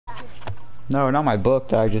No, not my book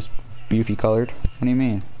that I just beefy colored. What do you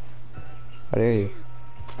mean? How dare you?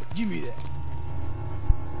 Give me that.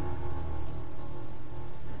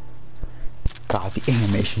 God, the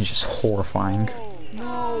animation is just horrifying.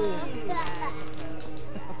 No.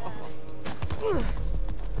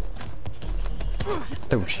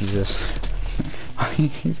 Oh, Jesus.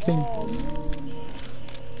 He's getting...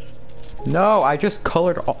 No, I just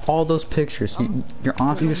colored all those pictures. You're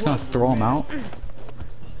honestly just gonna throw them out?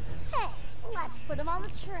 Hey, let's put them on the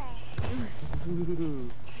tray. Ooh,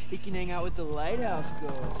 he can hang out with the lighthouse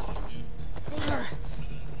ghost. See ya.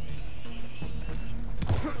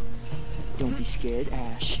 Don't be scared,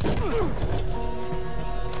 Ash.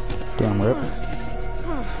 Damn, Rip.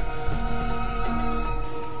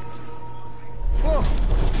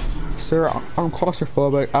 Sir, I'm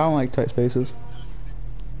claustrophobic. I don't like tight spaces.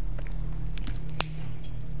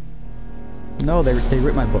 No, they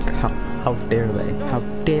ripped my book. How dare they? How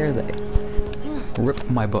dare they? Rip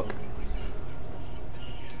my book.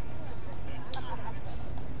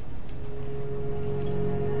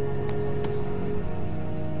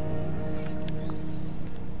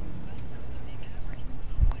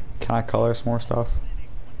 Can I color some more stuff?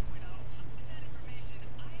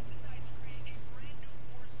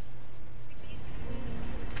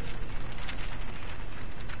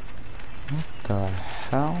 What the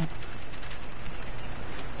hell?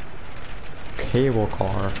 Cable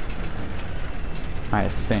car, I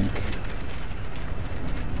think.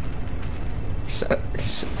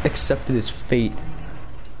 He's accepted his fate.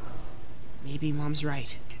 Maybe Mom's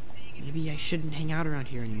right. Maybe I shouldn't hang out around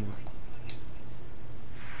here anymore.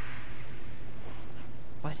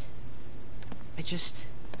 What? I just...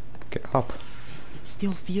 Get up. It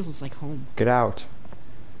still feels like home. Get out.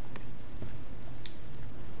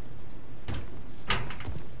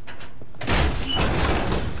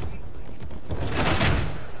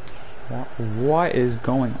 What is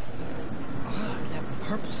going on? Ugh, that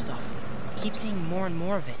purple stuff. I keep seeing more and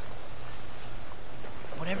more of it.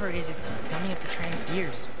 Whatever it is, it's gumming up the train's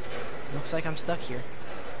gears. Looks like I'm stuck here.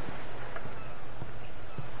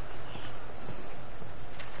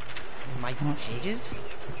 My pages?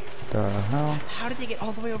 The hell? How did they get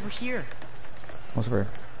all the way over here? What's over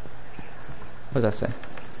here? What does that say?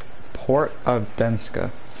 Port of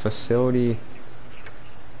Denska. Facility.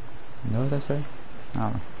 You know what that say? I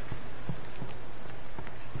don't know.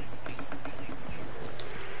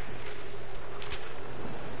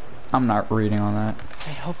 I'm not reading on that.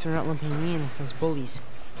 I hope they're not lumping me in with those bullies.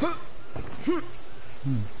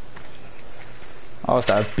 Oh, it's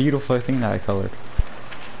that beautiful thing that I colored.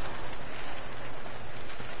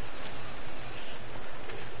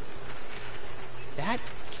 That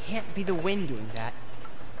can't be the wind doing that.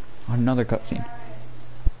 Another cutscene.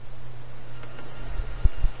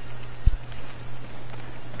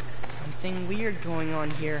 Something weird going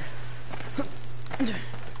on here.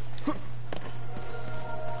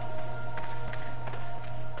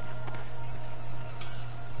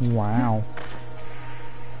 Wow.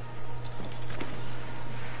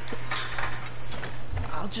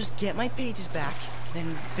 I'll just get my pages back, then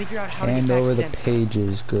figure out how to Hand get back over to the Denska.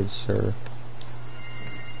 pages, good sir.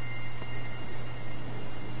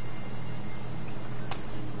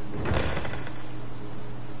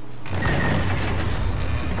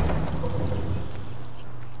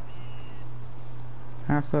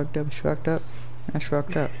 I fucked up, fucked up. I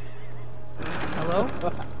fucked up. Hello?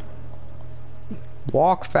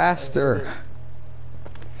 Walk faster.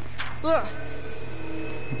 Ugh.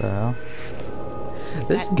 What the hell?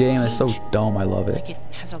 This That game is so page, dumb, I love it. like it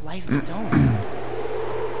has a life of its own.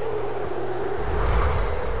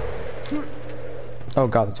 Oh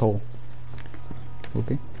god, it's whole.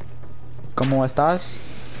 Okay. ¿Cómo estás?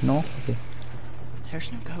 No? Okay. There's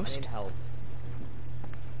no ghost. I need help.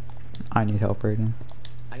 I need help right now.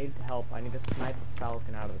 I need help. I need to snipe a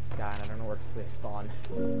falcon out of the sky, and I don't know where they spawn.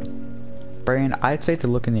 Brian, I'd say to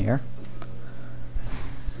look in the air.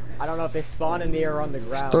 I don't know if they spawn in the air or on the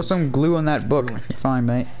ground. Throw some glue on that book. You're fine,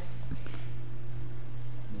 mate.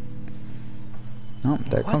 Oh,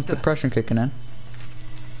 there What comes the- depression kicking in.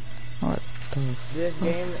 What the... This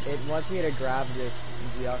game, it wants me to grab this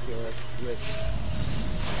Geoculus with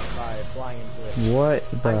by flying into it. What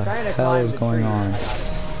I'm the trying to hell climb is the going tree. on? I got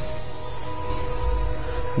it.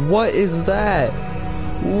 What is that?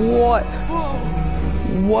 What?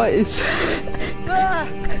 What is that?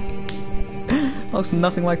 Looks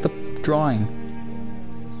nothing like the drawing.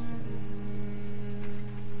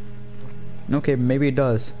 Okay, maybe it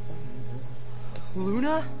does.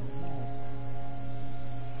 Luna?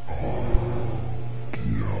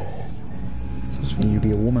 Supposed to mean you to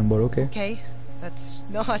be a woman, but okay. Okay, that's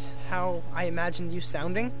not how I imagined you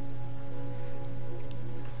sounding.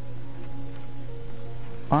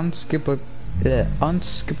 unskippable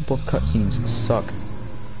cutscenes suck.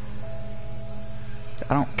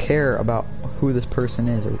 I don't care about who this person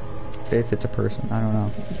is or if it's a person. I don't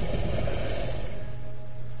know.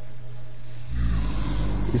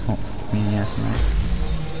 Please don't fuck me in the ass tonight.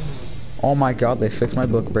 Oh my god, they fixed my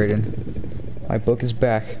book, Brayden. My book is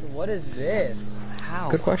back. What is this? How?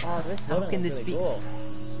 Good question. Oh, this How building can looks this really be? cool.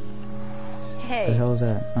 What the Hey. hell is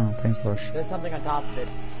that? Oh, paintbrush. There's something on top of it.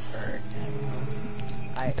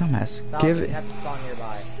 Dumbass. Falcon, Give you it. have to spawn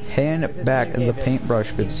nearby. Hand This is back Team the David.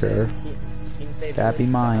 paintbrush, good Team sir. Team Save That be Village,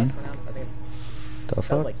 is mine. how it's pronounced? I think it's The spelled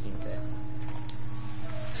fuck? like Team Save.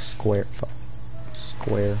 Square. Fuck.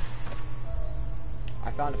 Square.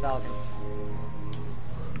 I found a falcon.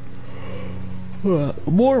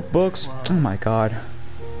 More books. Oh my god.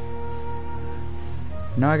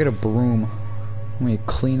 Now I get a broom. Let me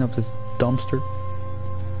clean up this dumpster.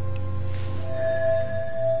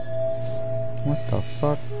 What the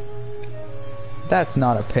fuck? That's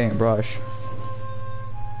not a paintbrush.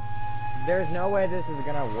 There's no way this is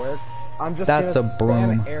gonna work. I'm just That's gonna a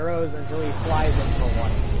broom. spam arrows until he flies into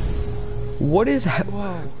one. What is Whoa.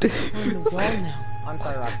 We're on the wall now. I'm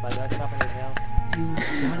sorry, Rockstar. Did I stop on your tail? You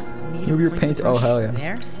want me to Move your point paint- the oh, brush hell yeah.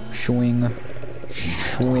 There? Swing.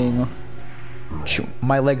 Swing.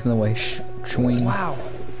 My leg's in the way. Swing. Wow.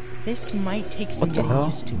 This might take some What the getting hell?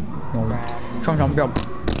 used to. No. Jump.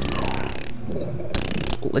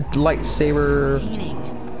 Lightsaber.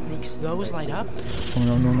 Painting makes those light up.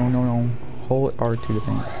 Oh, no. Hold R2 to paint.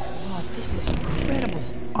 Oh, this is incredible.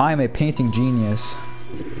 I'm a painting genius.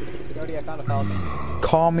 Jody, I found a falcon.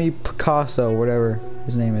 Call me Picasso, whatever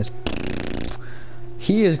his name is.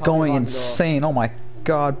 He is Call me going Van Gogh. insane. Oh my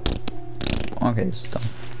god. Okay, this is dumb.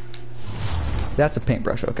 That's a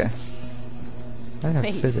paintbrush, okay. I have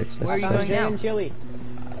Hey, physics. where are you That's going now? Jane Chili.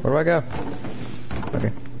 Where do I go? Okay.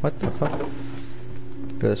 What the fuck?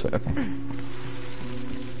 Go this way, okay.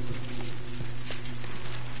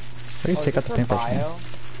 Where do you take out the paintbrush from?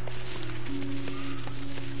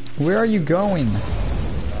 Where are you going?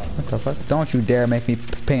 What the fuck? Don't you dare make me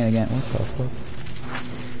paint again. What the fuck?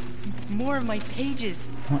 More of my pages.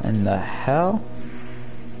 What in the hell?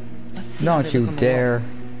 Let's see how Don't they you look on the dare. wall.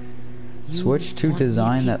 You Switch to want me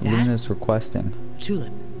design paint that Luna's requesting.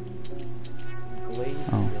 Tulip.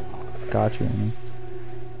 Oh, got you. Amy.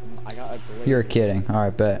 I got a glaze. You're kidding.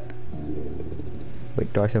 Alright, bet.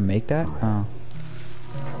 Wait, do I have to make that? Oh.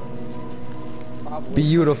 Probably.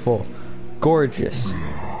 Beautiful. Gorgeous.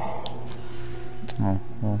 Oh,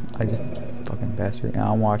 well, I just fucking bastard.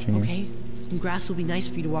 Now I'm watching you. Okay, some grass will be nice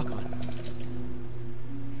for you to walk on.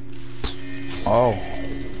 Oh.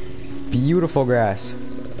 Beautiful grass.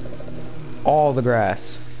 All the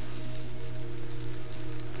grass.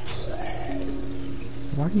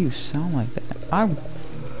 Why do you sound like that?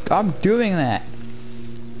 I'm doing that.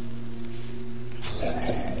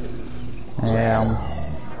 Yeah.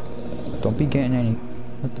 Don't be getting any.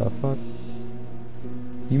 What the fuck?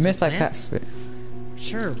 You Some missed that plants? cat.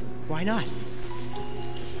 Sure, why not?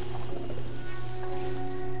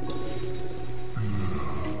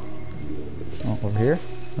 Oh, over here?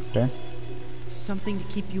 Okay. Something to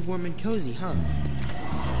keep you warm and cozy, huh?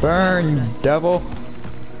 Burn, you devil!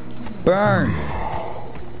 Burn!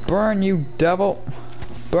 Burn, you devil!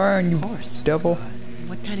 Burn, you Of course. devil!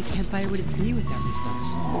 What kind of campfire would it be without these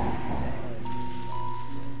stars?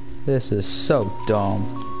 This is so dumb.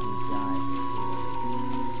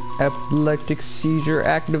 Epileptic seizure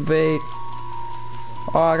activate.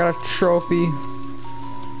 Oh, I got a trophy.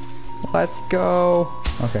 Let's go.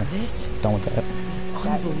 Okay, This done with that. is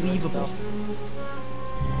unbelievable.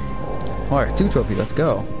 Alright, 2 trophies, let's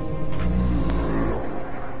go.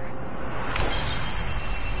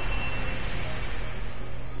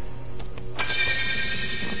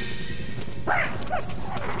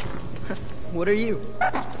 What are you?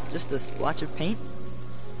 Just a splotch of paint?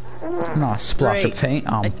 I'm not a splash of Great. paint,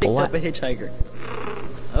 I I'm picked up black. a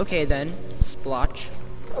hitchhiker. Okay then, splotch.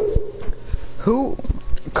 Who?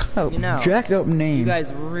 Kind of You know, jacked up name. You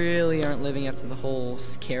guys really aren't living up to the whole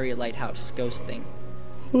scary lighthouse ghost thing.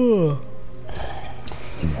 I'm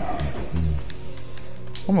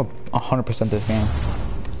a 100% this game.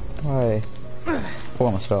 Why? Oh, I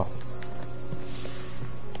almost fell.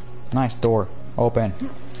 Nice door. Open.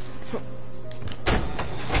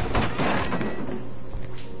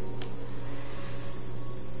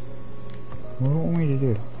 What do you want me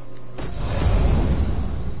to do?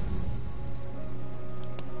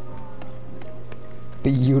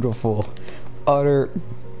 Beautiful. Utter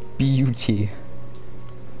beauty.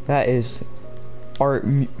 That is art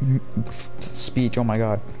speech. Oh my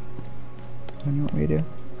god. What do you want me to do?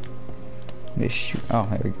 Let me shoot. Oh,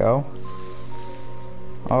 there we go.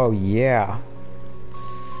 Oh yeah.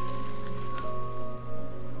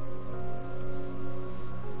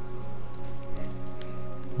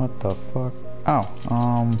 What the fuck? Oh,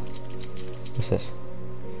 what's this?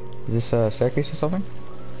 Is this a staircase or something?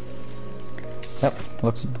 Yep,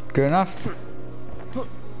 looks good enough.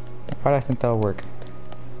 Why do I think that'll work?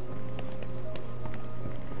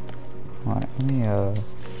 Alright, let me,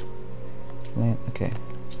 land, okay.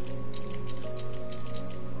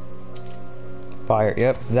 Fire,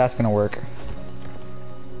 yep, that's gonna work.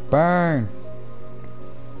 Burn!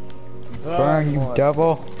 Burn, you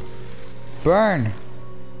devil! Burn!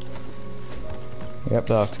 Yep,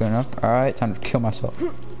 that looks good enough. Alright, time to kill myself.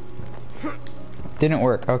 Didn't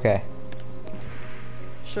work, okay.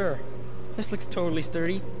 Sure. This looks totally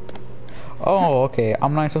sturdy. Oh, okay.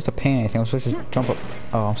 I'm not supposed to paint anything. I'm supposed to just jump up.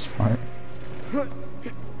 Oh, I'm smart.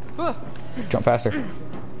 Jump faster. That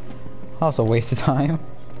was a waste of time.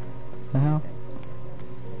 The hell?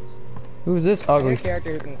 Who's this ugly?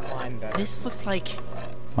 Character who can climb better. This looks like...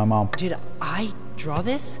 My mom. Did I draw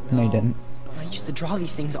this? No, you didn't. I used to draw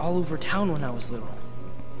these things all over town when I was little.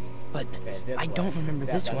 But Okay, this I one. don't remember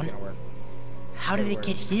That- this that's one. gonna work. How did it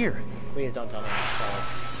get here? Please don't tell me.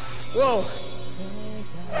 Whoa!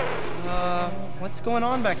 What's going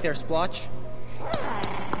on back there, Splotch?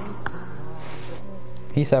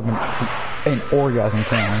 He's having an orgasm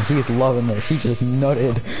thing. He's loving this. He just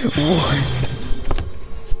nutted.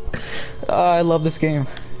 What? I love this game.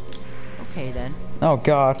 Okay then. Oh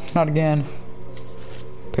god, not again.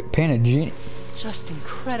 Paint a genie. Just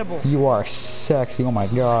incredible. You are sexy. Oh my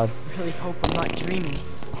god. Really hope I'm not dreaming.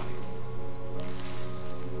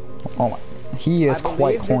 Oh my. He is I believe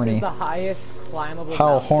quite this horny. is the highest climbable How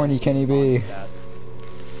mountain horny can he be? on set.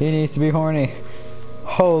 He needs to be horny.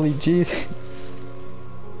 Holy jeez.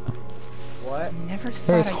 What? Never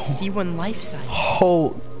There's thought I'd see one life-size.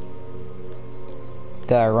 Whole.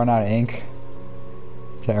 Did I run out of ink?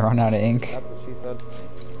 Did I run out of ink? That's what she said.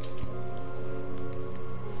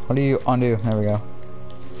 What do you undo? There we go.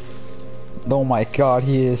 Oh my god,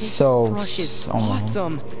 he is This so brush is oh,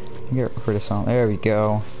 awesome. Get rid of some. There we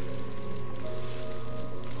go.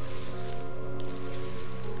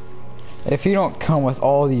 If you don't come with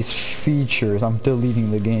all these features, I'm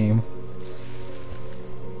deleting the game.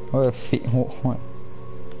 What? What?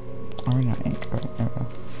 I ran out of ink. Right, there we go.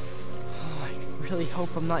 Oh, I really hope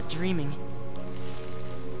I'm not dreaming.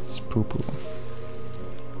 It's poo poo.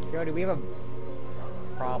 Jody, we have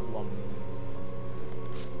a problem.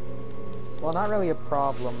 Well, not really a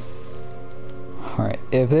problem. Alright,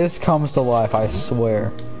 if this comes to life, I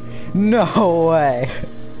swear. No way!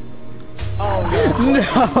 Oh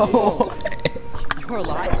No way! You're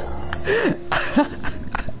alive.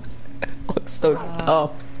 Looks so dumb.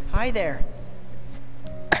 Hi there.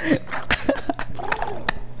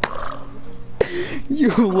 You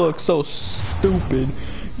look so stupid.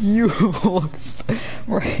 You look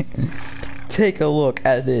right. Take a look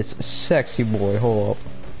at this sexy boy. Hold up.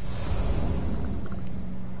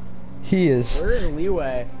 He is. Where's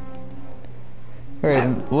Leeway?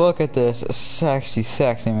 Right, look at this sexy,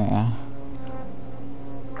 sexy man.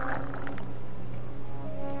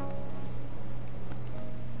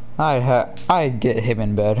 I'd get him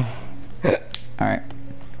in bed. Alright.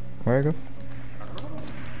 Where'd I go?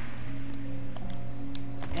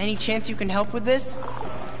 Any chance you can help with this?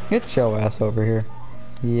 Get your ass over here.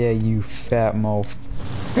 Yeah, you fat mof.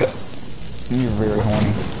 You're very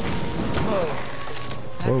horny.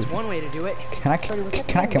 That's Whoa. one way to do it. Can I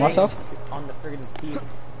kill myself? On the friggin'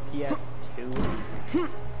 PS2.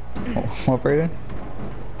 What, Brayden?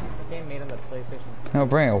 The game made on the PlayStation. No,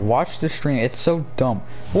 Brayden, watch the stream. It's so dumb.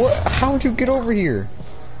 What? How would you get over here?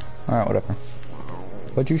 Alright, whatever.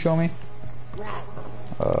 What'd you show me?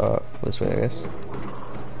 This way, I guess.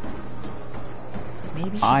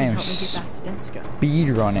 Maybe she I can am help me get back to Denska. Speed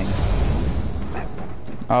running.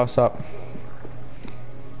 Oh, what's up?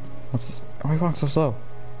 What's this? Why are you walking so slow?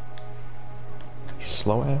 You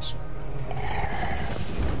slow ass.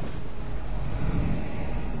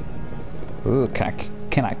 Ooh,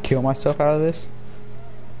 can I kill myself out of this?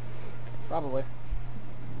 Probably.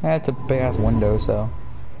 That's a big ass window, so.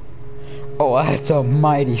 Oh, that's a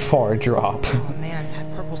mighty far drop. Oh man,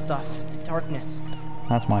 that purple stuff, the darkness.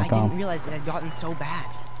 That's my I didn't com. realize it had gotten so bad.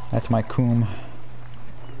 That's my coom.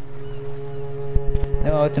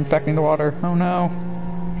 No, it's infecting the water. Oh no.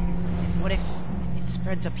 What if it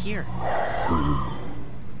spreads up here?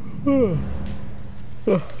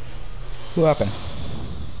 What happened?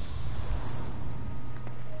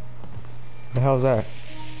 What the hell is that?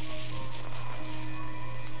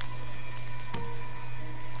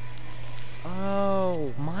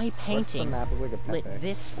 Oh, my What's the painting map of Wikipedia? lit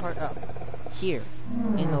this part up. Here,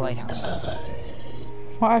 in the lighthouse.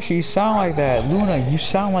 Why should you sound like that? Luna, you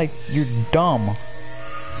sound like you're dumb.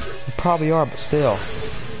 You probably are, but still.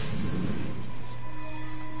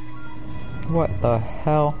 What the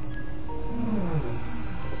hell?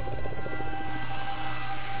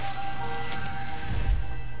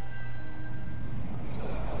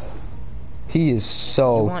 He is You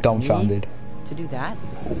so want dumbfounded. me to do that?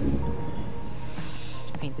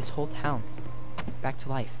 To paint this whole town back to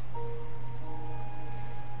life.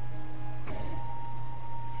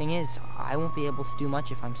 Thing is, I won't be able to do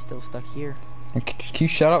much if I'm still stuck here. Can you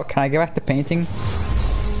shut up? Can I get back to painting?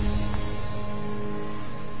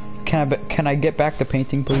 Can I get back to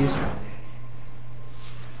painting, please?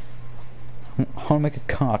 I want to make a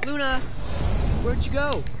cock. Luna, where'd you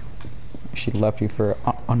go? She left you for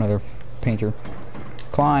another painter.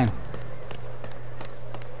 Climb.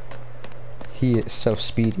 He is so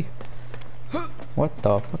speedy. What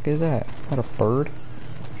the fuck is that? Is that a bird?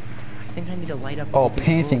 I think I need to light up. Oh, all these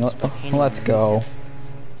painting. globes by painting Let's underneath go. it.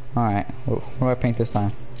 Alright. What do I paint this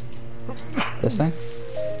time? This thing?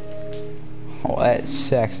 Oh, that's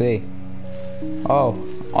sexy.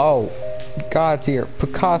 Oh, God's here.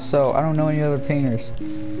 Picasso. I don't know any other painters.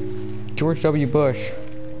 George W. Bush.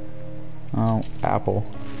 Oh, apple.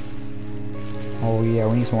 Oh yeah,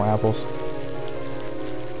 we need some more apples.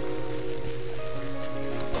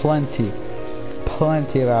 Plenty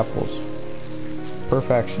of apples.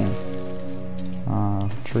 Perfection.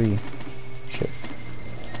 Tree. Shit.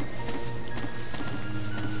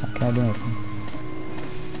 Can I do anything?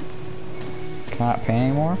 Cannot paint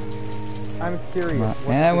anymore? I'm curious.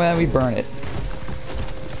 And then we burn it.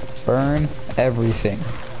 Burn everything.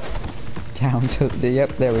 Down to the, yep,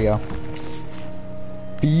 there we go.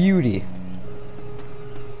 Beauty.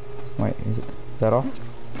 Wait, is that all?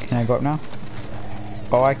 Can I go up now?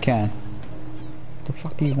 Oh, I can. What the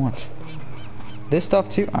fuck do you want? This stuff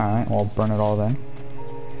too? Alright, well, burn it all then.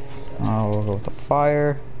 We'll go with the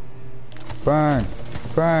fire. Burn.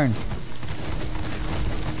 Burn.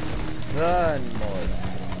 Run more.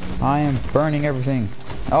 I am burning everything.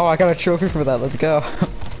 Oh, I got a trophy for that. Let's go.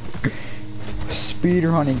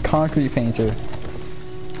 Speedrunning concrete painter.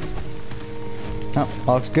 Oh,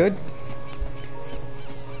 all looks good.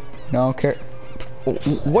 No care.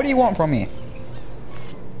 What do you want from me?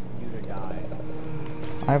 You to die.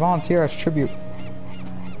 I volunteer as tribute.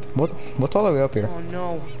 What's all the way up here? Oh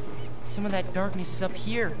no, some of that darkness is up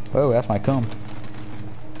here. Oh, that's my comb.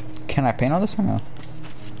 Can I paint on this or no?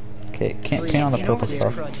 Okay, can't paint on the Get over purple this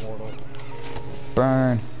stuff. crud.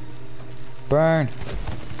 Burn. Burn.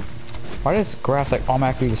 Why does grass like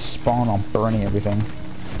automatically just spawn on burning everything?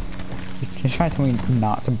 You're trying to tell me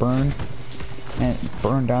not to burn? And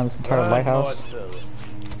burn down this entire lighthouse?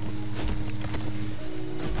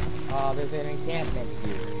 There's an encampment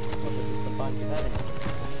here. So this is a bunch of enemies.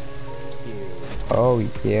 Here. Oh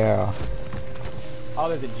yeah. Oh,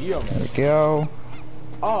 there's a There we geomist. go.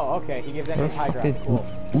 Oh, okay. He gives Where the enemies high fuck ground. did Cool.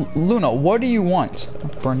 Luna, what do you want?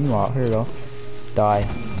 I'll burn you out. Here you go. Die.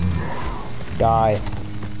 Die.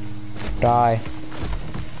 Die.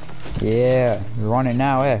 Yeah, you're running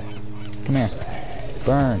now, eh? Come here.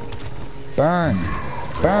 Burn. Burn.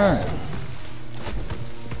 Burn.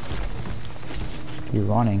 You're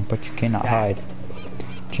running, but you cannot hide.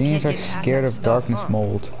 Genies Can't are get past scared that of stuff, darkness huh?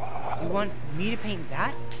 mold. You want me to paint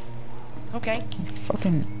that? Okay.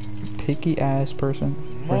 Fucking picky ass person.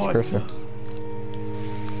 Where's Cursor?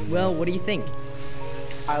 Well, what do you think?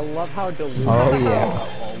 I love how delusional. Oh yeah.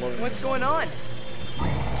 all of What's going on?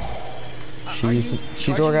 She's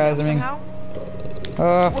Charging me up orgasming. somehow?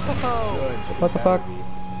 What the fuck?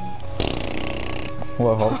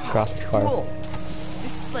 Whoa, gosh, fire. Cool.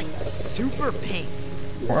 This is like super paint.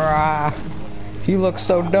 Rah. He looks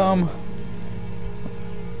so dumb.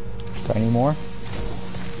 Got any more?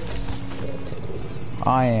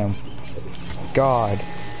 I am God.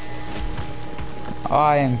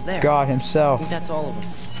 I am There. God I think himself. that's all of them.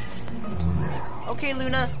 Okay,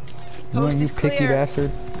 Luna. You Coast you is picky clear.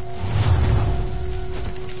 bastard.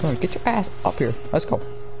 Come on, get your ass up here. Let's go.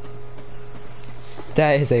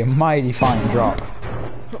 That is a mighty fine drop.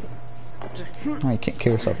 Oh, you can't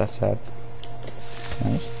kill yourself, that's sad.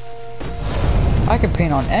 Nice. I can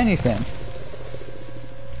paint on anything.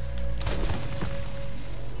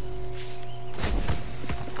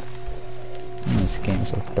 This game is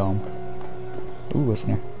so dumb. Ooh, what's in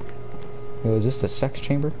here? Yo, is this the sex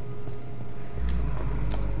chamber?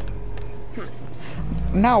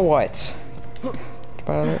 Now what?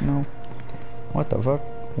 No. What the fuck?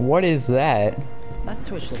 What is that? That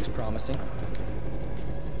switch looks promising.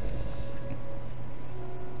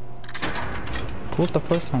 flipped the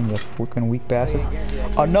first time, you fucking weak bastard.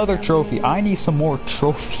 Another trophy. I need some more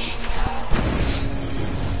trophies.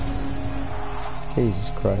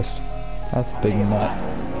 Jesus Christ. That's a big nut.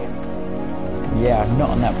 Yeah,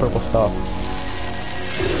 nut on that purple stuff.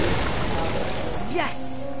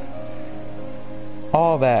 Yes!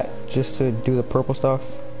 All that just to do the purple stuff.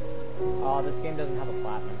 Oh, this game doesn't have a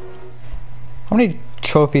platinum. How many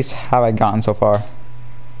trophies have I gotten so far?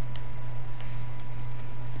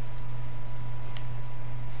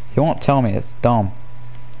 You won't tell me, it's dumb.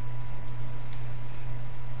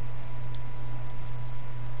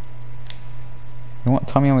 You won't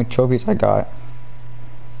tell me how many trophies I got.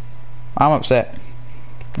 I'm upset.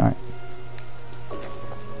 Alright.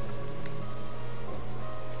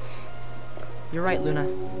 You're right, Luna.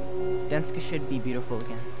 Denska should be beautiful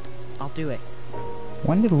again. I'll do it.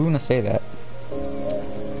 When did Luna say that?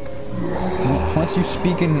 Unless you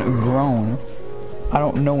speak in grown, I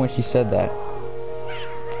don't know when she said that.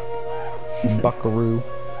 Buckaroo.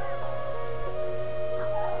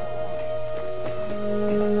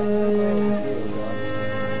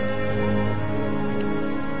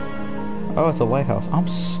 Oh, it's a lighthouse.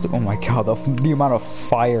 Oh my god, the amount of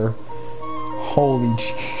fire. Holy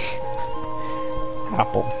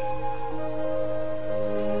Apple.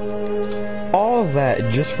 All that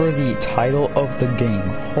just for the title of the game.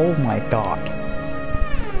 Oh my god.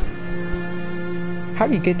 How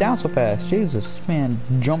do you get down so fast? Jesus, this man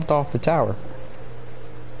jumped off the tower.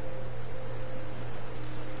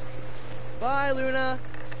 Bye, Luna.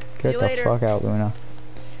 Get the fuck out, Luna.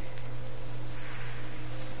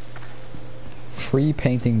 Free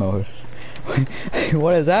painting mode.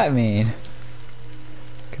 What does that mean?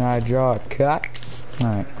 Can I draw a cat?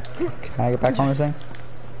 Alright. Can I get back on this thing?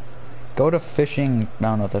 Go to fishing. I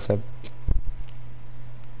don't know what that said.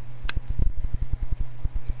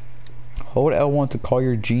 Hold L1 to call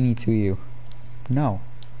your genie to you. No.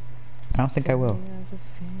 I don't think I will.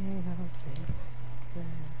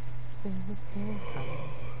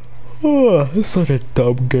 Oh, this is such a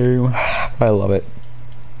dumb game. I love it.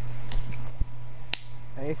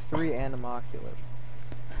 A3 Animoculus.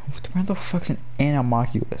 Where the fuck's an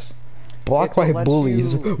Animoculus? Blocked It's by what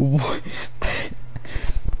bullies. you-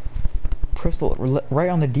 Press the right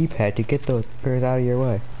on the D-pad to get the bears out of your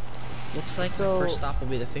way. Looks like So- my first stop will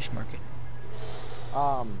be the fish market.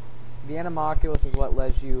 The Animoculus is what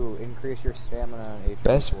lets you increase your stamina in A3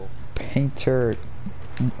 Best pool. painter.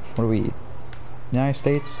 What are we? United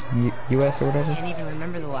States, U.S. or I whatever. can't even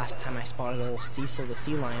remember the last time I spotted a little Cecil the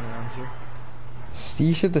sea lion around here.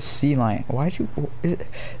 Cecil the sea lion. Why'd you?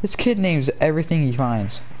 This kid names everything he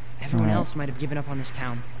finds. Everyone Alright. else might have given up on this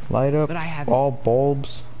town. Light up But I haven't. all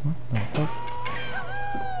bulbs. What the fuck?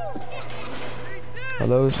 Are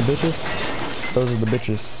those the bitches? Those are the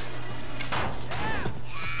bitches.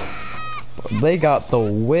 They got the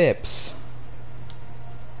whips.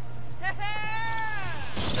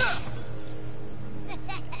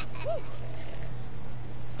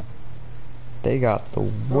 They got the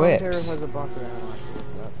Terrace whips. has a bunch of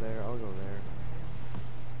Animoculus up there. I'll go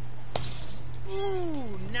there.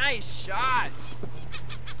 Ooh, nice shot.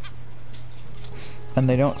 And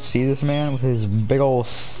they don't see this man with his big old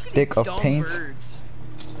stick of Dumb paint. birds.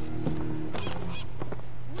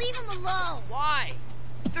 Leave him alone! Why?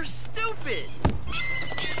 They're stupid.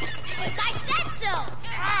 Because I said so!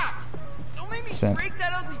 Ah! Don't make me Simp. break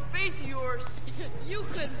that ugly face of yours. You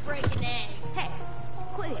couldn't break an egg. Hey,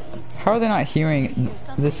 quit it, you How are they not hearing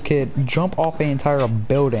this kid jump off an entire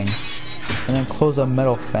building and then close a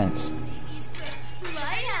metal fence?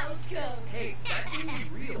 Lighthouse ghost! Hey, that can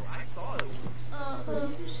be real. I saw it.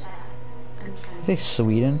 Is it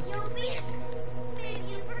Sweden? You'll be maybe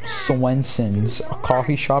you forgot. Swenson's, a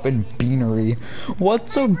coffee shop and beanery.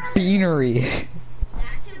 What's a beanery?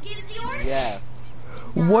 That's who gives the orders? Yeah.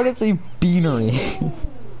 What is a beanery?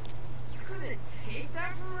 Couldn't take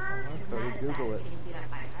that from her. So we Google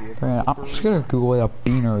it. Man, I'm just gonna Google what a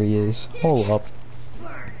beanery is. Hold up.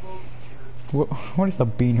 What is a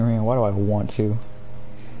beanery and why do I want to?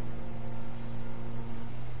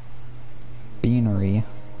 Beanery.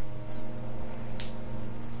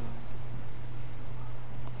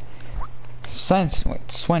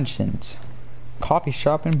 Swenson's. Coffee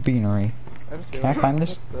shop and beanery. Can I find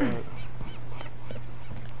this?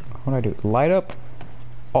 What do I do? Light up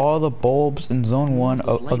all the bulbs in zone 1 Those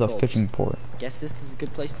of light the bulbs. fishing port. Guess this is a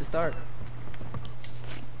good place to start.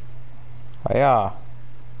 Yeah.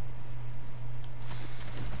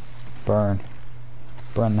 Burn.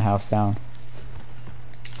 Burn the house down.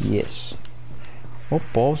 Yes. What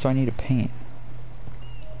bulbs do I need to paint?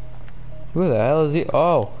 Who the hell is he?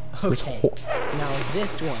 Oh. This Okay. Now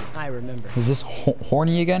this one, I remember. is this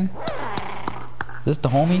horny again? this the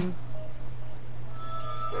homie?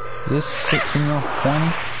 Is this Senor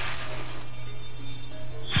Horny?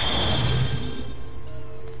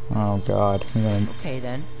 Oh god, we're gonna... Okay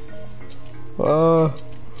then.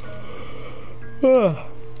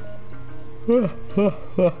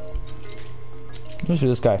 Let's do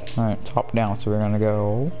this guy. Alright, top down, so we're gonna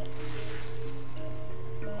go...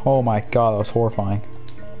 Oh my god, that was horrifying.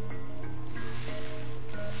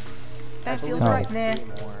 That feels No. right, nah.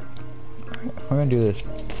 We're gonna do this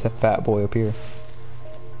the fat boy up here.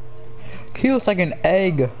 He looks like an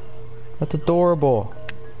egg. That's adorable.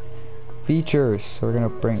 Features. So we're gonna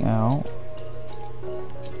bring out.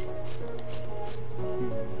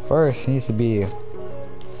 First, he needs to be.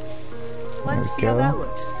 Let's see go. how that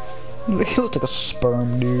looks. He looks like a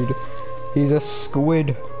sperm, dude. He's a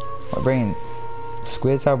squid. My brain.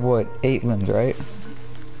 Squids have what? 8 limbs, right?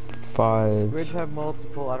 5. Squids have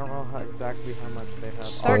multiple. I don't know exactly how much they have.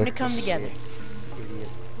 Starting to come 6, together.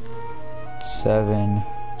 7,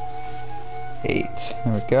 8.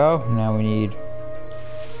 There we go. Now we need.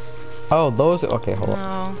 Oh, those. Okay, hold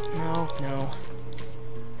on. No.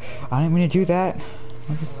 I didn't mean to do that.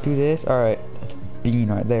 I can do this. Alright. That's a bean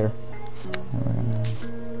right there.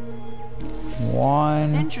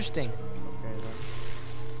 1, Interesting.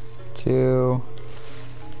 2,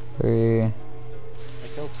 3, I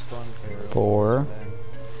killed Storm Pharaoh. 4, and then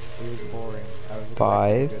It was boring. I was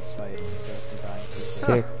 5, expecting a good fight instead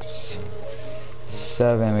of dying. 6,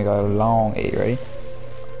 7. We got a long 8. Ready?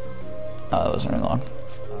 Oh, that wasn't very long.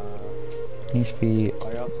 Needs to be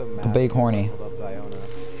I also the big horny. leveled up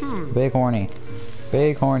Diona. Big horny.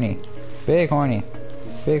 Big horny. Big horny.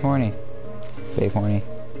 Big horny. Big horny.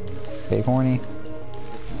 Big horny.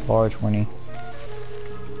 Large horny.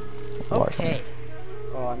 Large horny. Okay.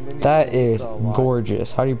 Oh, I'm gonna That use is a lot.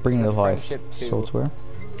 gorgeous. How do you bring it to It's a life? friendship too. Soulswear?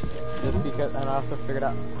 Just because, and I also figured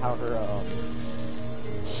out how her,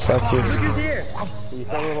 Sexist. here? you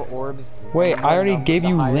saw little orbs. Wait, and I already the gave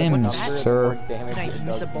you higher the limbs, number, the sir. more damage Did I it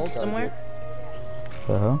miss does a bolt to somewhere? target.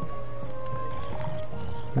 The hell?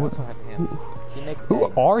 I also have him. He makes Who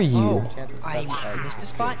eggs. are you? Oh, Chance of I special eggs missed a with-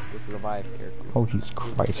 spot? With revive characters. Oh, Jesus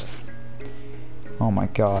Christ. Oh my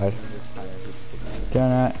god. And this fire hoops to Done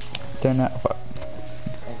that. Done that. Fuck.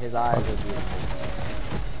 and his eyes are beautiful.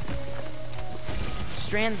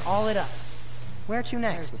 Strands all lit up. Where to There's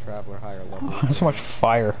next? the traveler higher level. There's so much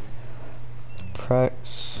fire.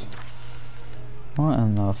 Press. What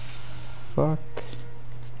in the fuck?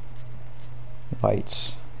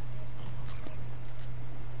 Lights.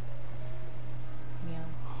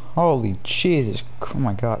 Holy Jesus. Oh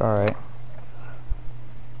my god, alright.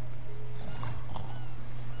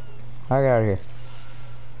 I got out of here.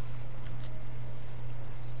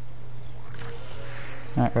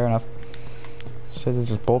 Alright, fair enough. So there's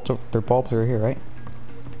just bolts, their bulbs are here, right?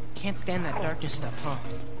 Can't stand that darkness stuff,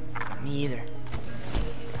 huh? Me either.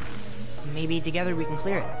 Maybe together we can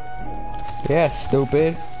clear it. Yeah,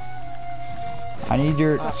 stupid. I need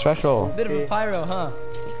your special. Bit of a pyro, huh?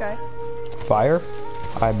 Okay. Fire?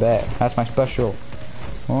 I bet. That's my special.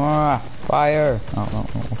 Ah, fire! Oh, no,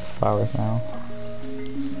 no, flowers now.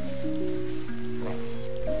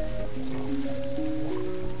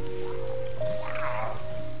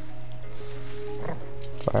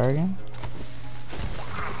 Fire again?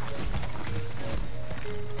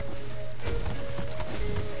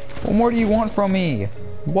 What more do you want from me?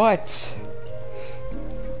 What?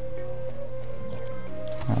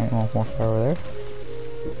 Alright, more fire over there.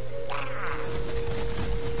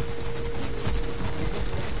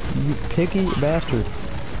 You picky bastard.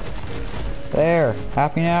 There.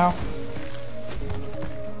 Happy now?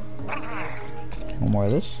 One more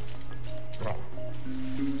of this.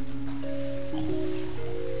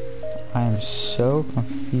 I am so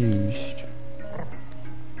confused.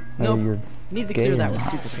 Nope. You're Need to gay clear or that with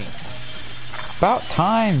not. super paint. About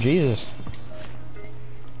time, Jesus.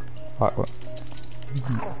 What? Oh,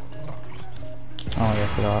 yeah, I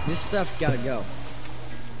forgot. This stuff's gotta go.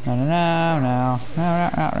 No.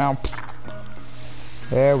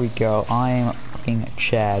 There we go. I'm fucking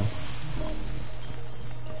Chad.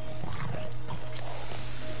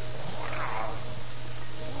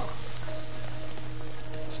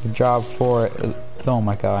 So job 4. Oh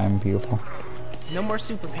my god, I'm beautiful. No more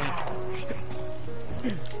super paint.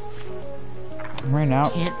 Right now.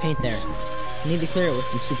 Can't paint there. Need to clear it with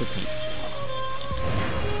some super paint.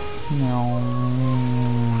 No.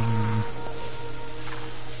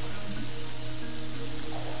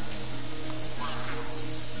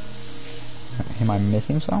 Am I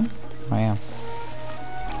missing some? I am.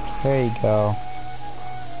 There you go.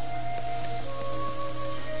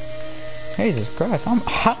 Jesus Christ,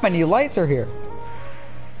 how many lights are here?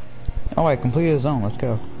 Oh, I completed a zone. Let's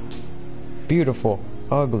go. Beautiful,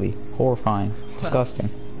 ugly, horrifying,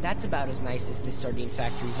 disgusting. That's about as nice as this sardine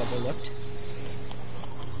factory's ever looked.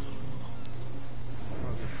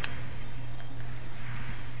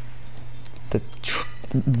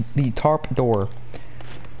 The tarp door.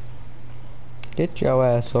 Get your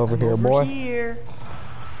ass over here, boy. Here.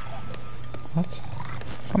 What?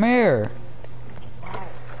 Come here.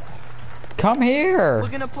 Come here.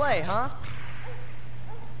 Looking to play, huh?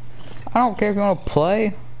 I don't care if you want to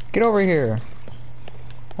play. Get over here.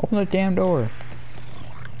 Open the damn door.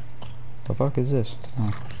 The fuck is this?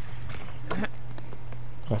 Oh.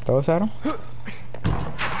 Do I throw this at him?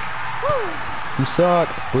 You suck.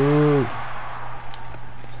 Boo.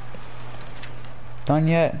 Done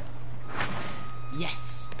yet?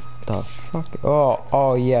 Yes. The fuck?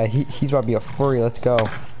 Oh yeah. He's about to be a furry. Let's go.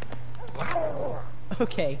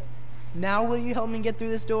 Okay. Now will you help me get through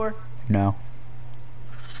this door? No.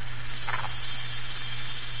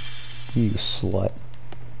 You slut.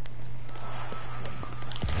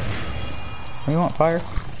 Oh, you want fire?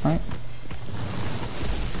 Right?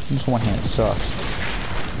 This one hand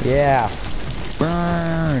sucks. Yeah.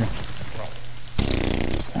 Burn.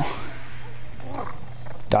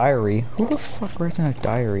 Diary? Who the fuck writes in a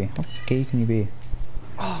diary? How gay can you be?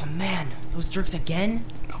 Oh man, those jerks again?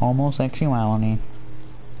 Homosexuality.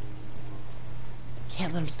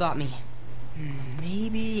 Can't let them stop me.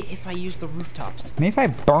 Maybe if I use the rooftops. Maybe if I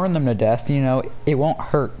burn them to death, you know, it won't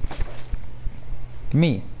hurt.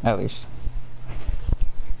 Me, at least.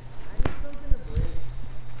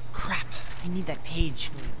 Crap, I need that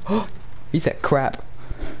page. He said crap.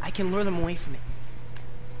 I can lure them away from it.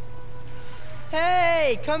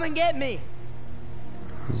 Hey, come and get me!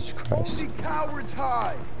 Jesus Christ. Only cowards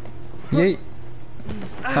hide. Yeet.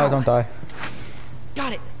 No, don't die.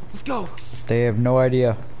 Got it, let's go. They have no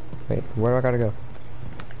idea. Wait, where do I gotta go?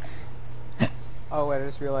 Oh wait, I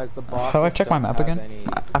just realized the boss. How do I check my map again?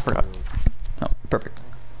 I forgot. Oh, perfect.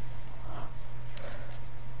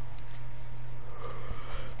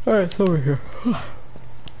 Alright, it's over here.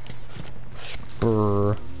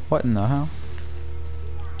 Spur. What in the hell?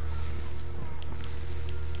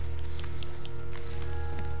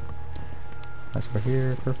 That's over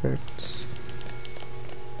here, perfect.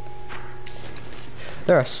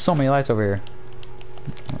 There are so many lights over here.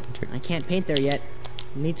 I can't paint there yet.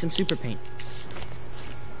 Need some super paint.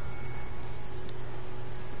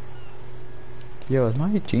 Yo, is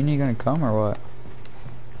my genie gonna come or what?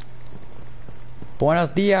 Buenos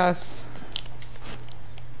dias!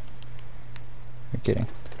 You're kidding.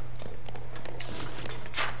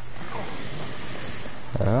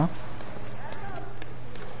 Yeah?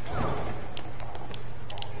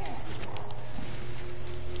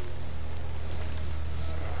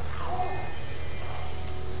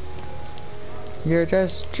 You're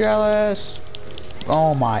just jealous.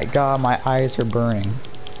 Oh my god, my eyes are burning.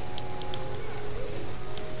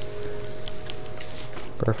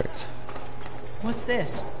 Perfect. What's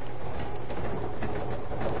this?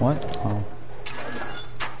 What? Oh.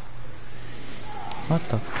 What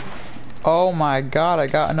the? Oh my god, I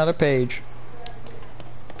got another page.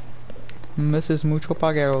 Mrs. Mucho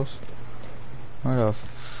Pagueros. Where the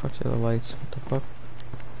fuck's the other lights? What the fuck?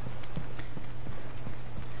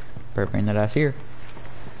 Better bring that ass here.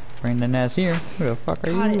 Bring that ass here. Who the fuck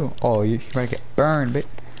are you? Oh, you're about to get burned, bitch.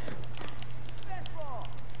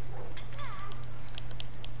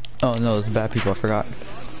 Oh no, those bad people, I forgot.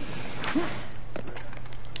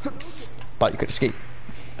 Thought you could escape.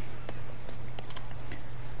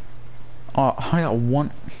 Oh, I got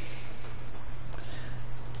one.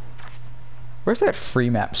 Where's that free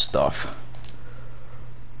map stuff?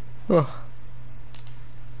 Oh.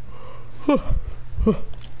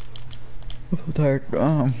 I'm so tired.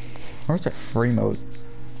 Where's that free mode?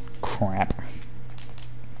 Crap.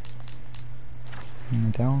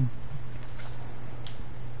 Down.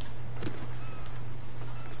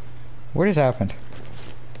 What has happened?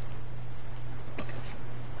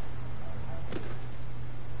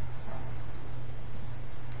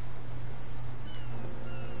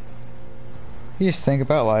 You just think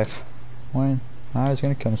about life. When I was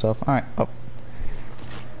gonna kill myself. Alright, up.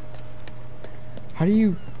 How do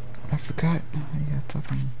you... I forgot. How do you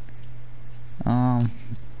fucking...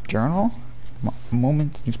 Journal?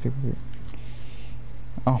 Moments, newspaper.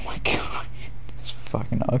 Oh my god. It's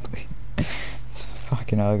fucking ugly. It's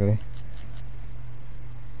fucking ugly.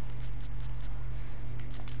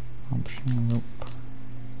 Option, nope.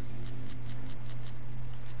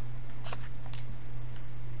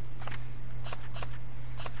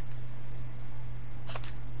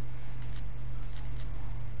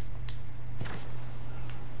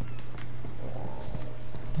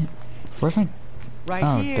 Where's my... Right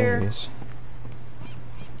Oh, here. there it is.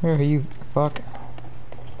 Where are you? Fuck.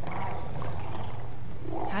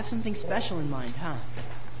 Have something special in mind, huh?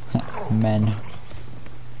 Men.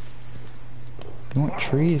 You want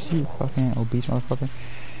trees, you fucking obese motherfucker?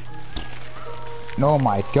 Oh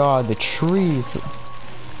my god, the trees!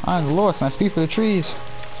 I'm the Lord, can I speak for the trees?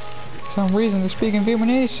 For some reason they're speaking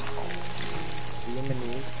Vietnamese.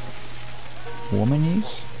 Vietnamese? Womanese? You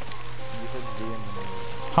said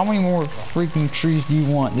Vietnamese. How many more freaking trees do you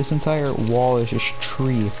want? This entire wall is just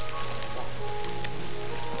tree.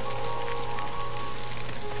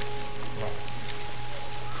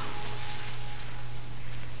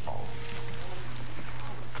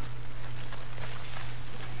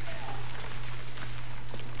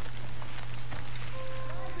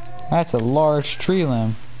 That's a large tree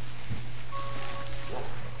limb.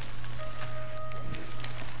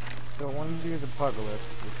 So one of you is a pugilist,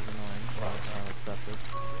 which is annoying, but I'll accept it.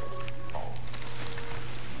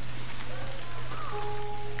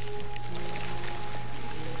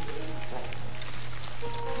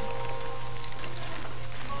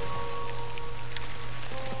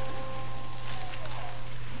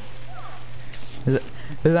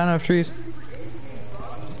 Is that enough trees?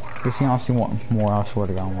 If you honestly want more, I swear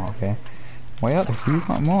to God, more, okay? Well, if you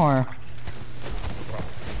want more...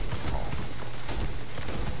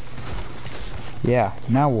 Yeah,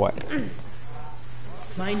 now what?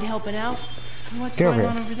 Mind helping out? What's Get over going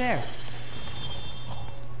on here. over there?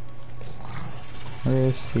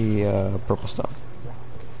 Where's the purple stuff?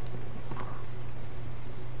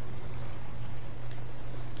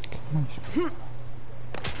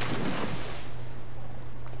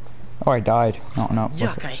 Oh, I died. No, no.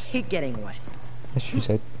 fuck Yuck, it. I hate getting wet. That's what you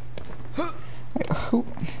said. Wait, who?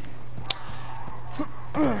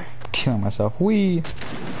 Killing myself. Wee.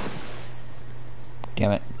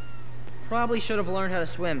 Damn it. Probably should have learned how to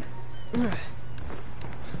swim.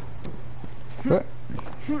 What?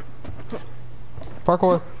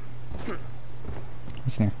 Parkour.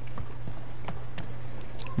 Listen here.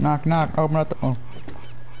 Knock, knock. Open up the. Oh.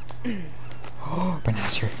 Oh,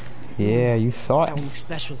 Banaster. Yeah, you thought. That one looks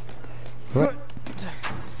special. What?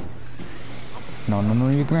 No, no, no,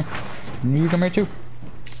 you come here. You come here too.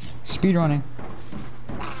 Speed running.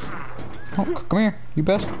 Oh, come here. You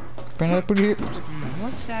best. Bring that booty here.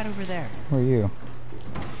 What's that over there? Where are you?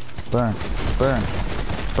 Burn. Burn.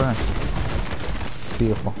 Burn.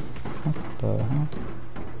 Beautiful. What the hell?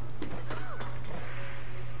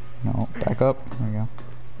 No, back up. There we go.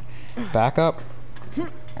 Back up.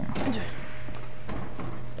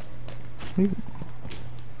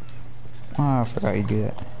 Oh, I forgot you do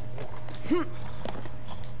that.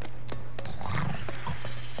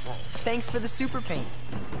 Thanks for the super paint.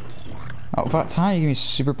 Oh, about time you give me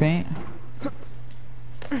super paint.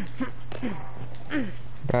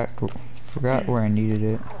 Forgot where I needed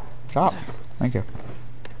it. Stop. Thank you.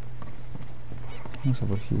 What's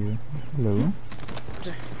over here? Hello.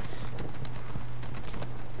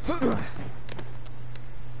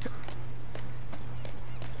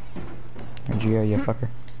 Geo, you fucker.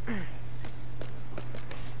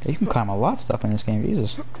 You can climb a lot of stuff in this game,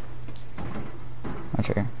 Jesus. That's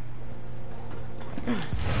okay.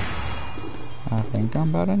 I think I'm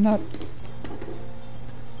about a nut.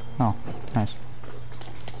 Oh, nice.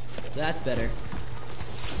 That's better.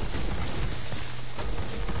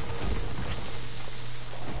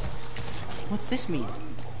 What's this mean?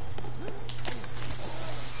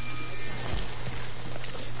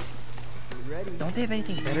 Don't they have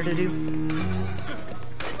anything better to do?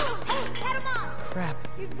 Head him off! Crap.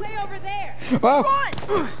 He's way over there! Whoa!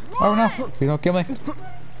 Oh no! Please don't kill me.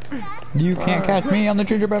 You can't catch me on the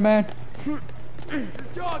gingerbread man.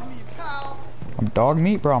 Dog meat, pal. I'm dog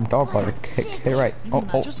meat, bro. I'm dog butter. Hit it right. Oh,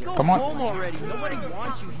 oh, Just go come on. home already. Nobody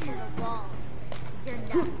wants you here.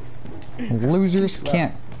 You're nuts. Losers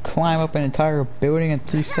can't climb up an entire building in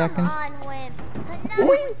 3 seconds. Come on, Wimp. Enough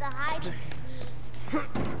with the hide and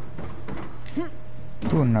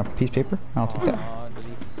seek. Ooh, another piece of paper. I'll take that. Did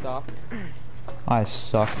he suck? I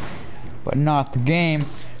suck. But not the game.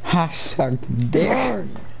 I suck dick.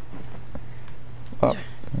 Oh, there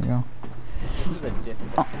we go. This is a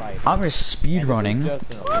different fight. I'm just speed running. This is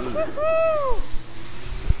just an elite.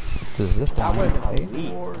 This is this That one. wasn't Hey.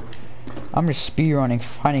 elite. I'm just speed running,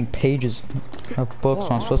 finding pages of books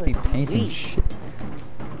when I'm supposed to be painting shit.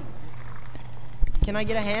 Can I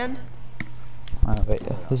get a hand? Wait,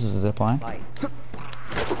 this is a zip line. Fight.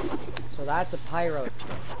 So that's a pyro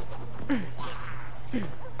stick.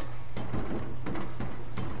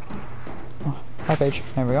 Hi, page.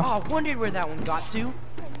 There we go. Oh, I wondered where that one got to.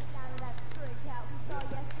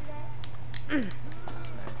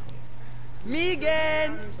 Me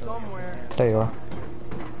again! Somewhere. There you are.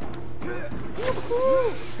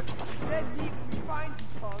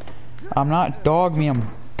 I'm not dog me, I'm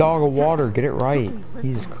dog of water. Get it right.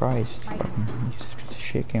 Jesus Christ. Fucking piece of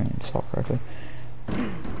shit can't even talk correctly.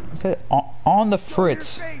 What's that? On the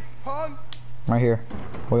fritz. Right here.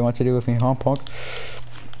 What do you want to do with me, huh, punk?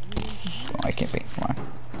 Oh, I can't be. Come on.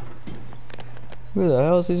 Who the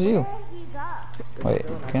hell is you? Wait,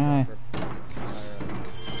 can I?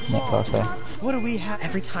 What What do we have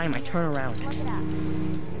every time I turn around?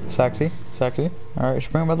 Sexy, sexy. Alright,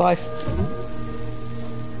 spring my life.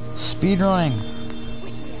 Speed running.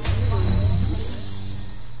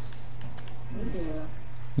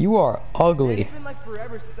 You are ugly. It's been like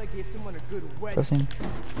forever since I gave someone a good wet. Pressing.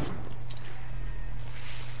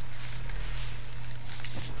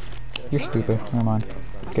 You're stupid. Never mind.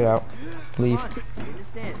 Get out. Leave.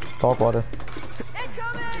 Dog water.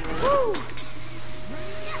 Woo!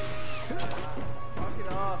 Knock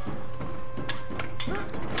it off.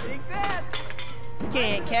 Think fast.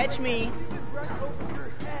 Can't catch me.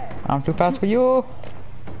 I'm too fast for you.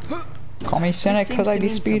 Call me cynic because I be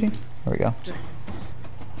seems to speeding. mean There we go.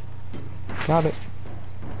 Got it.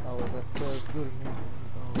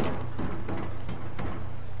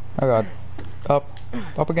 Oh god. Up.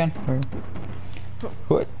 Up again. There we go.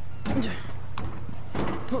 What?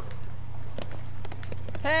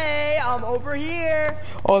 Hey, I'm over here.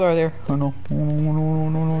 Oh, they're there. Oh no. Oh, no, no,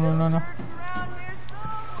 no, no, no, no, no.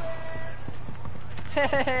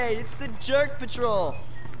 Hey, it's the Jerk Patrol.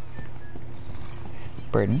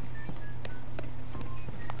 Braden.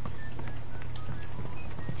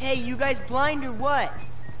 Hey, you guys blind or what?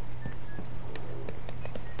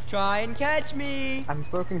 Try and catch me. I'm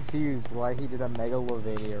so confused why he did a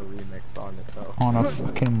Megalovania remix on it though. On a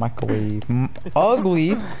fucking microwave.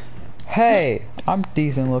 Ugly. Hey, I'm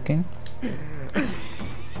decent looking.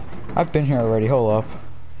 I've been here already. Hold up.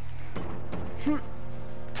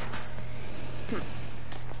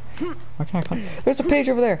 Why can't I come? There's a page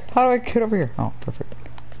over there. How do I get over here? Oh, perfect.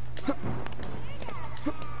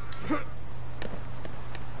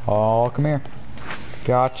 Oh, come here.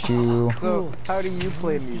 Got you. So, how do you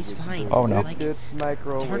play music? fine. Oh, no. Like It's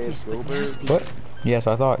microwave, darkness, but Gilbert. nasty. What? Yes,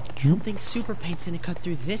 I thought. I don't think super paint's gonna cut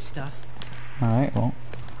through this stuff. Alright, well.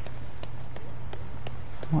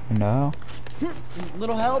 What in the hell?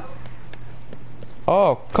 Little help?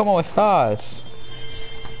 Oh, como estas?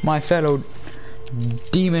 My fellow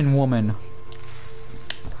demon woman.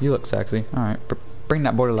 You look sexy. Alright, bring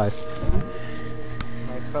that boy to life.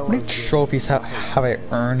 How many trophies have I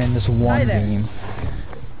earned in this one there. game?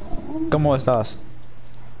 Como estas?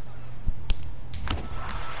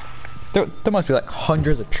 There must be like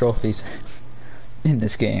hundreds of trophies in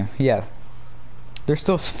this game. Yeah. There's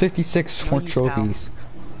still 56 more No use, pal. trophies.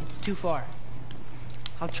 It's too far.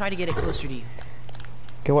 I'll try to get it closer to you.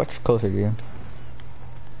 Get what closer to you?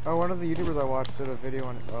 Oh, one of the YouTubers I watched did a video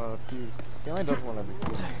on Fuse. He only does one every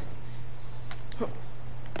season.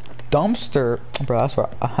 Dumpster, bro. That's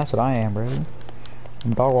what I am, bro.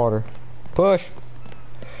 I'm dog water. Push.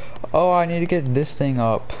 Oh, I need to get this thing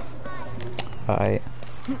up. Alright.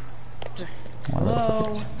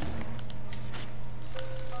 Hello?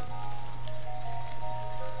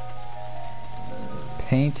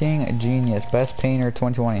 Painting genius, best painter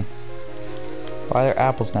 2020. Why are there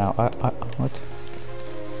apples now? What?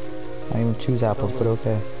 I didn't even choose apples, but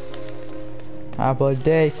okay. Apple a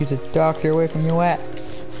day keeps a doctor away from you at.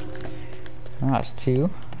 That's two.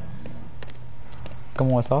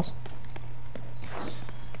 Come on, sauce.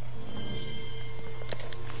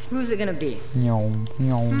 Who's it gonna be? Yum,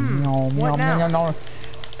 yum, yum, what yum, now? yum, yum.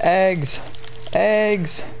 Eggs!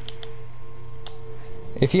 Eggs!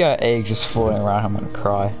 If you got eggs just floating around, I'm gonna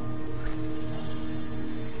cry.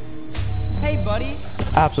 Hey, buddy.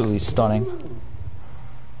 Absolutely stunning.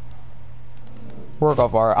 Work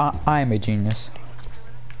of art. I am a genius.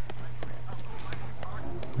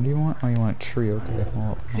 What do you want? Oh, you want a tree? Okay.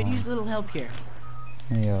 Well, Could use a little help here.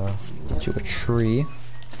 let me get you a tree.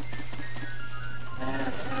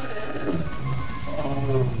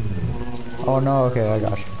 Oh no. Okay, I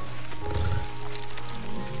got you.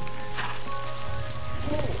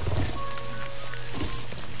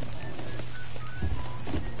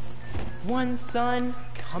 One sun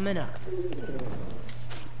coming up.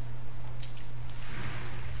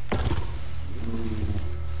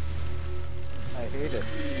 I hate it,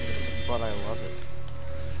 but I love it.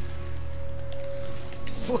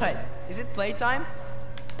 What? Is it playtime?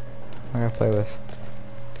 I gotta play with.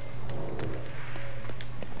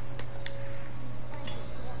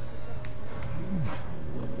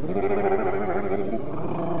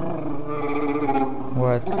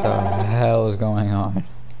 What the hell is going on?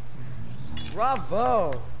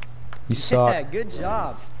 Bravo! You suck. Yeah, good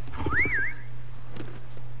job.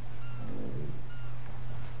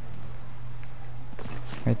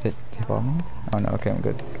 Wait, they follow me? Oh no, okay, I'm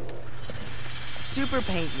good. Super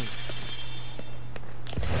paint me.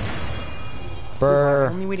 The Brr.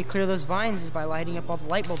 only way to clear those vines is by lighting up all the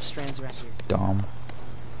light bulb strands around here. Dumb.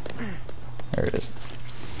 There it is.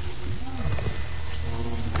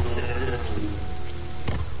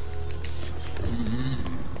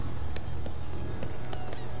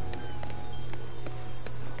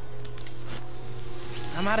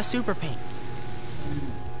 I'm out of super paint.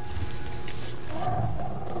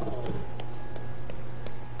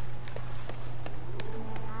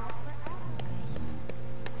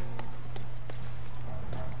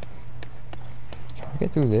 Can I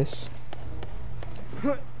get through this?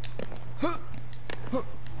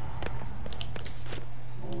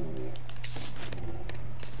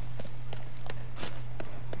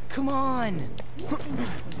 Come on!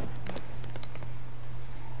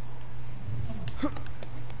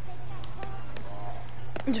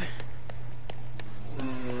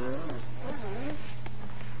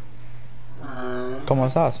 Como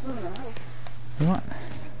estás? You want?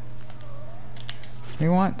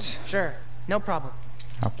 You want? Sure, no problem.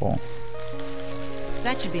 Apple.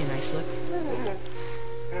 That should be a nice look.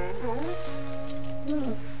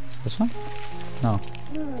 This one? No.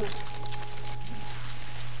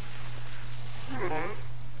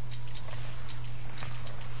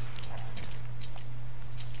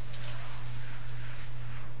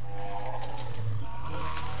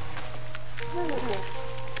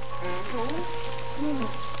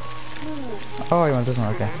 Oh, you want this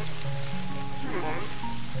one? Okay.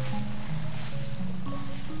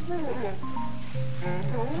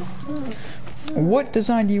 What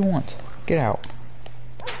design do you want? Get out.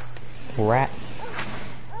 Rat.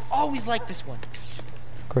 Always like this one.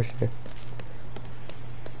 Of course you do.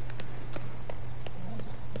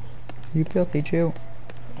 You filthy Jew.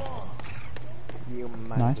 You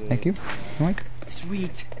Nice, thank you. Yoink.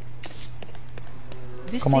 Sweet.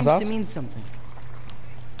 This ¿Cómo seems estás? to mean something.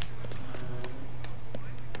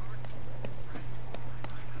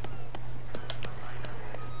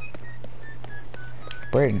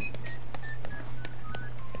 Brayden.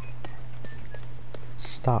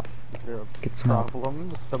 Stop. Get some more. problem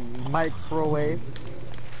with the microwave.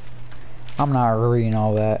 I'm not reading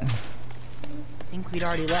all that. I think we'd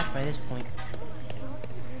already left by this point.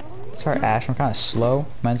 Sorry, Ash, I'm kind of slow,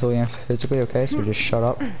 mentally and physically, okay? So just shut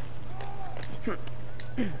up. You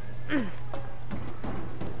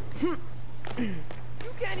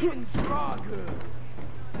can't even draw good.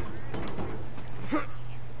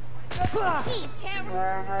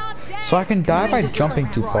 So I can die by jumping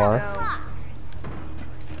too far.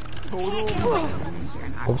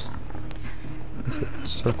 Oops.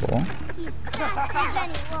 Circle.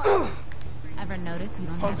 Ever notice you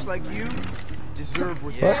don't have Punks like you deserve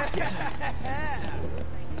what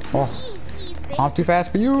What? Oh, I'm too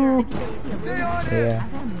fast for you. Yeah.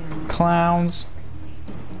 Clowns.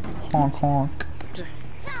 Honk honk.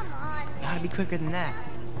 Gotta be quicker than that.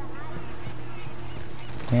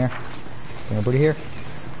 Here. Anybody here?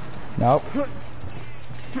 Nope.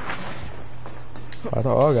 I thought,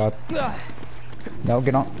 oh god. No,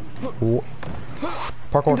 get on. Ooh.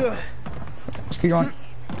 Parkour. Speed run.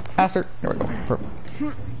 Faster. There we go.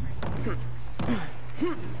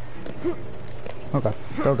 Oh god.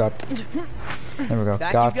 Oh god. There we go.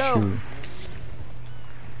 Back Got you go. you.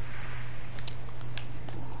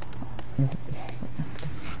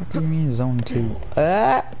 What do you mean zone 2?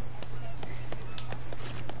 Ah!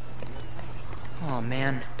 Oh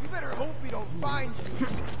man. You better hope we don't find you.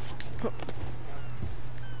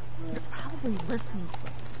 You're probably listening to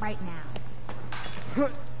us right now.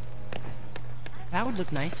 That would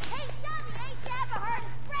look nice. Hey, son, ain't you ever heard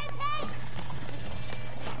of spray paint?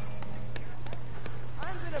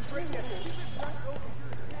 I'm gonna bring you stupid junk over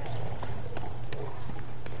your head.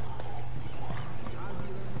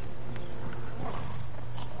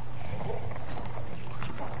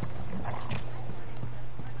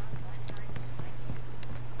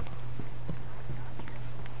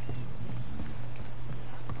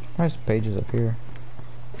 There's pages up here.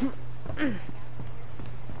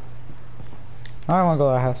 I wanna go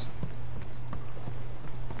to our house.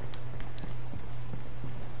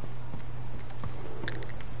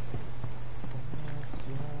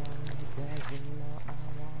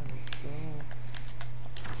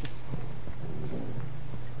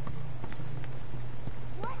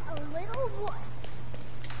 What a little wuss.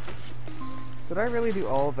 Did I really do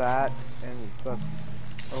all that? And that's...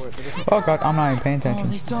 Oh wait, Oh god, I'm not even paying Oh, attention.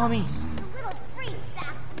 they saw me. The little freeze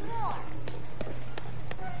back for more.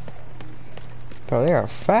 Bro, they are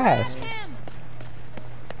fast.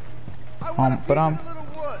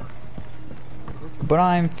 But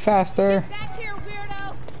I'm faster. Back here,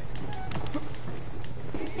 weirdo!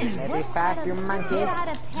 Maybe fast, you monkey. Get out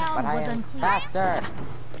of town But I was am unclear. faster.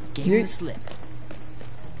 Gave him the slip.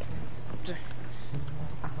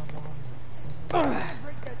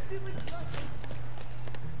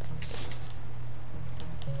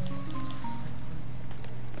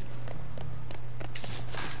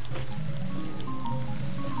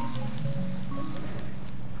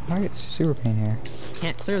 How do I get super paint here?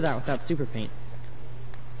 Can't clear that without super paint.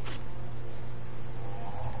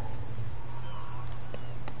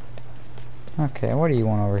 Okay, what do you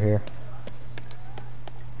want over here?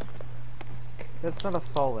 That's not a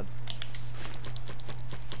solid.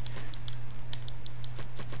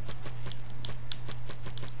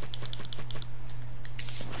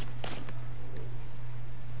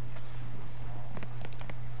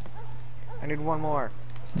 I need one more.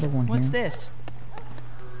 There's one What's here. this?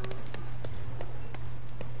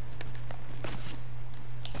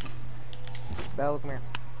 Belle, come here.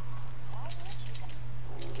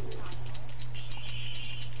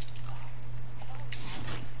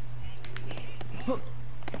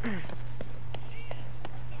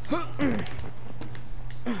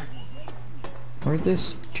 Where'd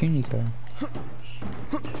this genie go?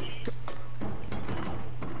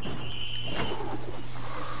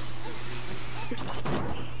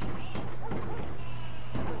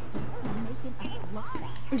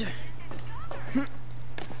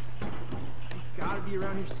 Gotta be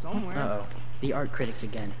around here somewhere. Uh-oh. The art critics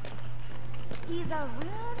again. He's around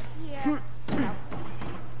here.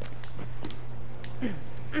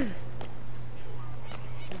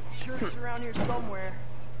 Sure it's around here somewhere.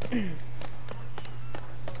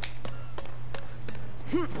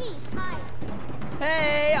 Hi.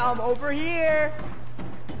 Hey, I'm over here.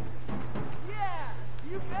 Yeah,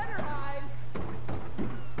 you better hide.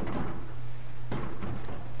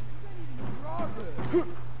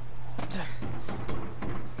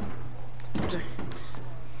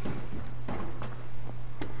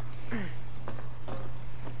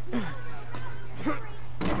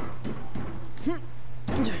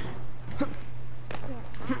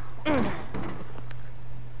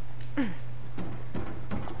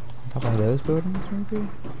 Top of those buildings, maybe?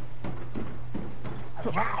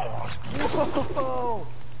 Whoa!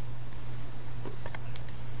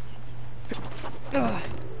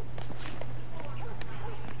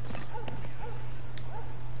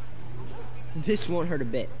 This won't hurt a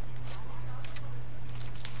bit.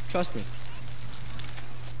 Trust me.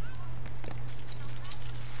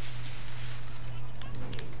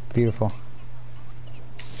 Beautiful.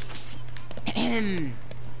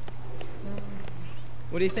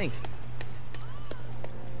 What do you think?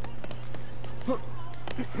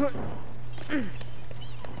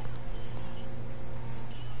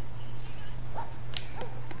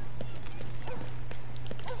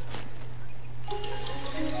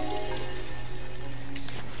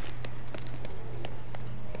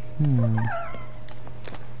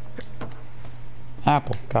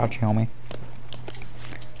 Apple. Gotcha, homie.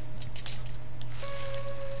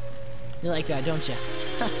 You like that, don't you?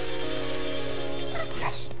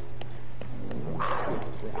 Yes.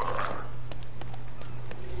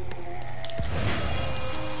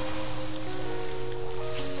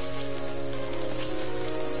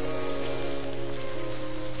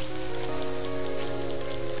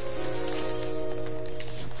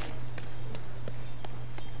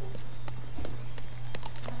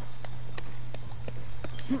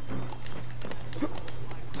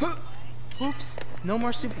 Oops. No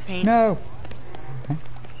more super paint. No. Okay.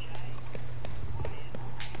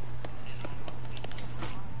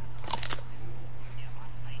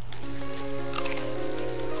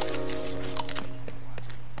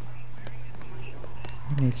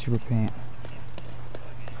 I need super paint.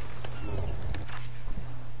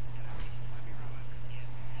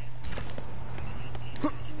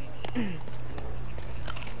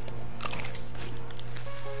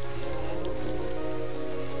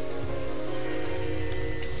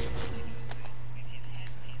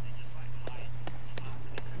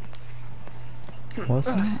 What's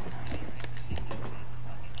that?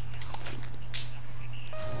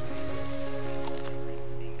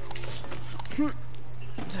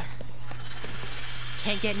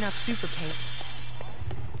 Can't get enough super paint.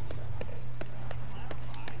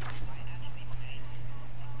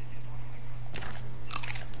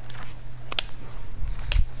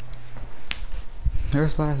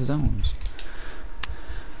 There's last zones.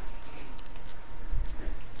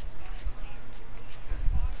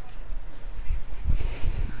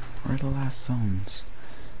 Where are the last zones?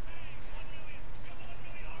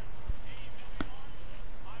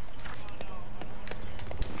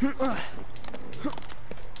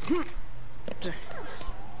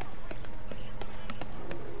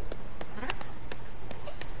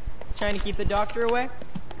 Trying to keep the doctor away?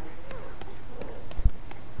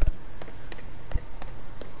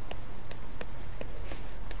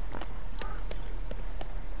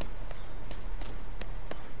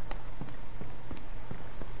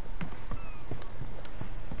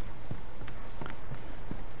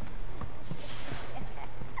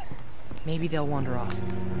 Maybe they'll wander off.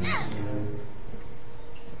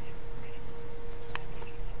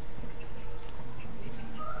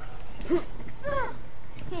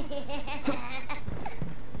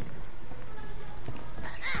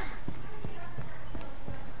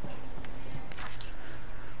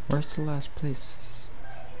 Where's the last place?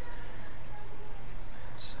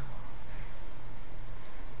 So,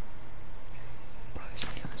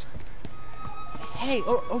 Hey,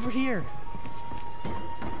 over here.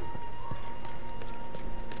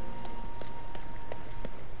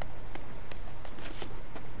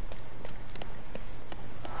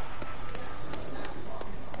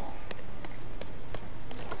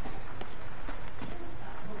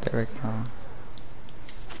 there we go.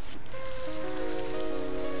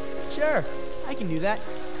 Sure, I can do that.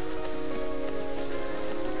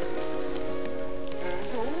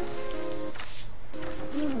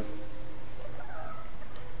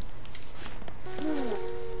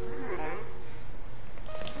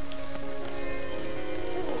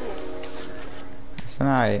 So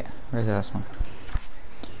now, where's the last one?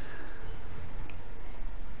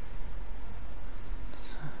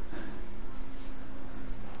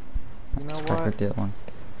 You know Let's check what? with the other one.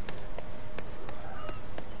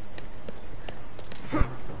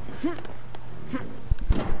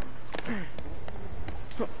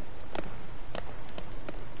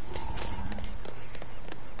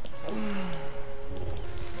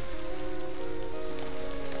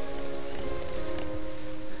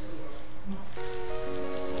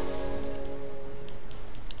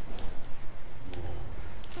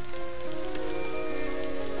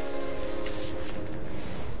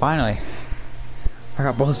 Finally, I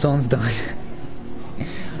got both zones done.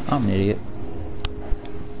 I'm an idiot.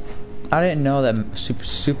 I didn't know that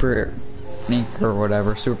super ink or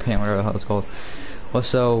whatever, super paint, whatever the hell it's called, was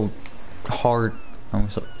so hard and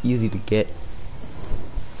was so easy to get.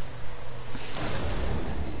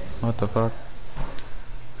 What the fuck?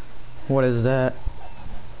 What is that?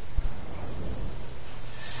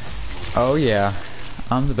 Oh yeah,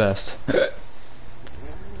 I'm the best.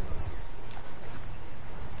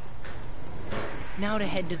 Now to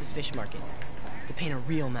head to the fish market to paint a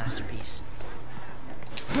real masterpiece.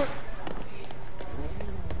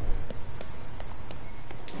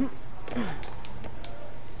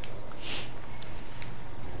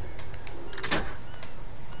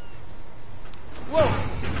 Whoa!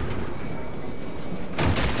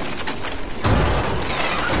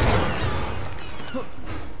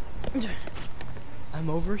 I'm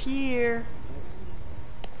over here.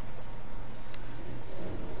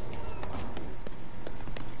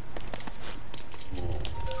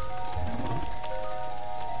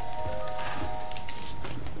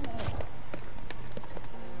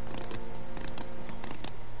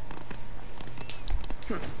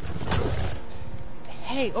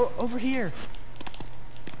 Hey, over here.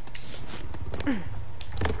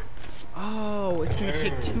 Oh, it's gonna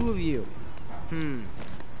take two of you.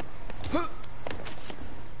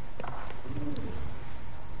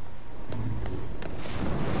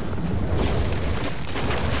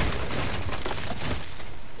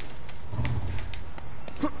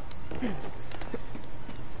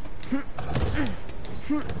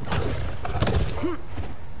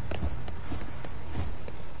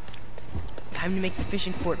 Time to make the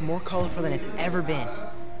fishing port more colorful than it's ever been.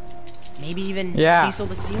 Maybe even Cecil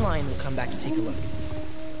the sea lion will come back to take a look.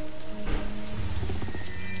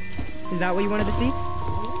 Is that what you wanted to see?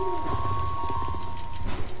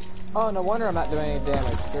 Oh, no wonder I'm not doing any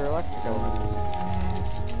damage. They're electrical.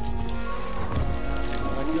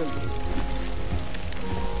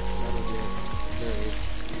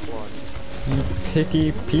 You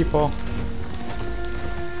picky people.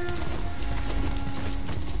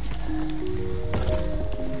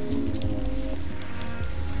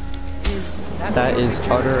 That is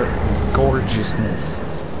utter gorgeousness.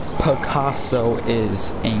 Picasso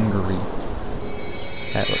is angry.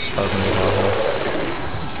 That looks ugly.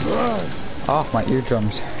 Oh, my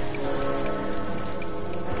eardrums.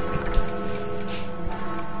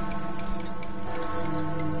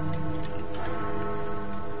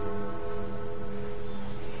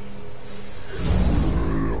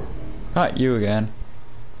 Not you again.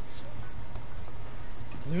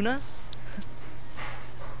 Luna?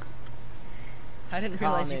 I didn't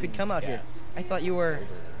realize you could come out here. I thought you were,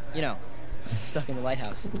 you know, stuck in the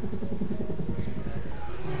lighthouse.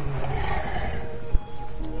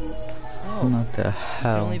 Oh, What the you can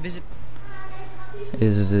hell only visit.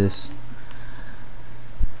 is this?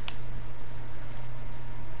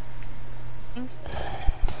 Things?